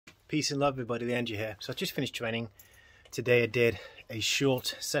Peace and love, everybody. Andrew here. So I just finished training. Today I did a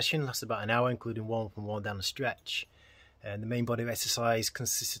short session, lasted about an hour, including one from one down the stretch. And the main body of exercise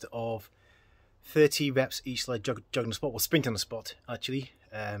consisted of 30 reps each leg jogging on the spot, well, sprint on the spot actually.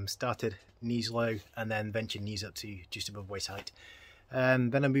 Started knees low and then ventured knees up to just above waist height.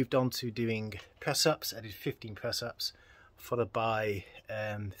 Then I moved on to doing press-ups. I did 15 press-ups, followed by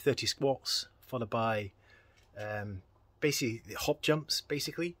 30 squats, followed by basically hop jumps,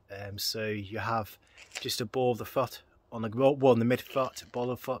 basically. So you have just a ball of the foot on the ground, well, on the mid-foot, ball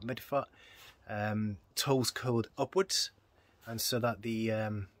of the foot, mid-foot, toes curled upwards, and so that the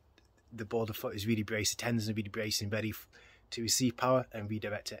ball of the foot is really braced, the tendons are really braced and ready to receive power and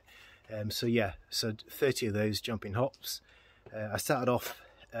redirect it. So yeah, so 30 of those jumping hops. I started off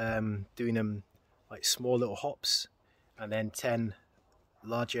doing them like small little hops, and then 10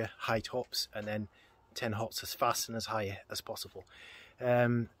 larger height hops, and then 10 hops as fast and as high as possible.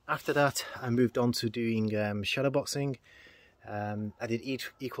 After that I moved on to doing shadow boxing. I did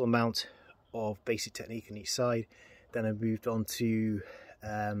equal amount of basic technique on each side. Then I moved on to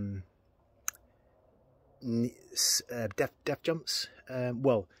depth jumps,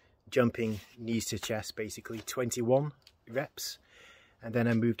 well, jumping knees to chest, basically 21 reps. And then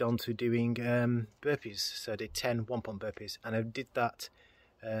I moved on to doing burpees. So I did 10 one-pump burpees, and I did that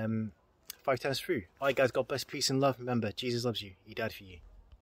 5 times through. Alright guys, God bless, peace and love. Remember, Jesus loves you. He died for you.